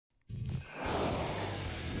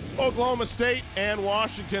Oklahoma State and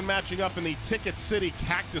Washington matching up in the TicketCity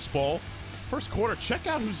Cactus Bowl. First quarter, check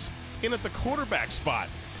out who's in at the quarterback spot.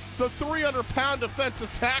 The 300-pound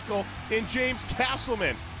defensive tackle in James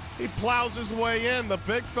Castleman. He plows his way in, the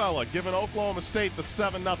big fella, giving Oklahoma State the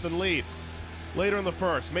 7-0 lead. Later in the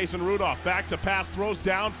first, Mason Rudolph back to pass, throws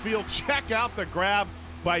downfield. Check out the grab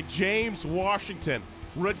by James Washington.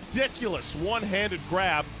 Ridiculous one-handed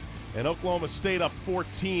grab, and Oklahoma State up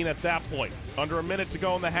 14 at that point. Under a minute to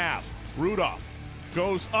go in the half. Rudolph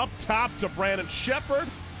goes up top to Brandon Shepard,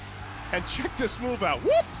 and check this move out.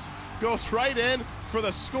 Whoops! Goes right in for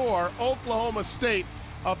the score. Oklahoma State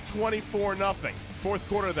up 24-0. Fourth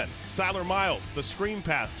quarter then, Siler Miles, the screen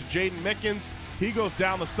pass to Jaden Mickens. He goes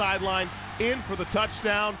down the sideline, in for the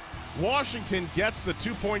touchdown. Washington gets the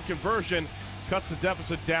two-point conversion, cuts the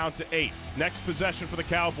deficit down to 8. Next possession for the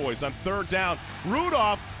Cowboys on third down.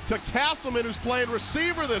 Rudolph to Castleman, who's playing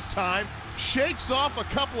receiver this time, shakes off a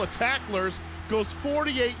couple of tacklers, goes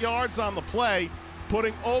 48 yards on the play,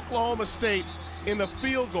 putting Oklahoma State in the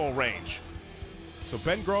field goal range. So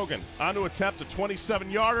Ben Grogan on to attempt a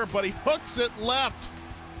 27-yarder, but he hooks it left.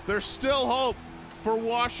 There's still hope for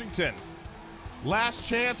Washington. Last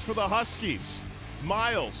chance for the Huskies.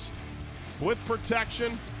 Miles with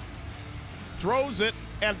protection, throws it,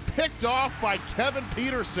 and picked off by Kevin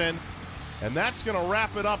Peterson. And that's going to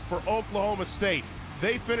wrap it up for Oklahoma State.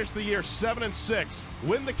 They finish the year 7-6,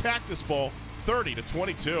 win the Cactus Bowl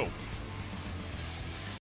 30-22.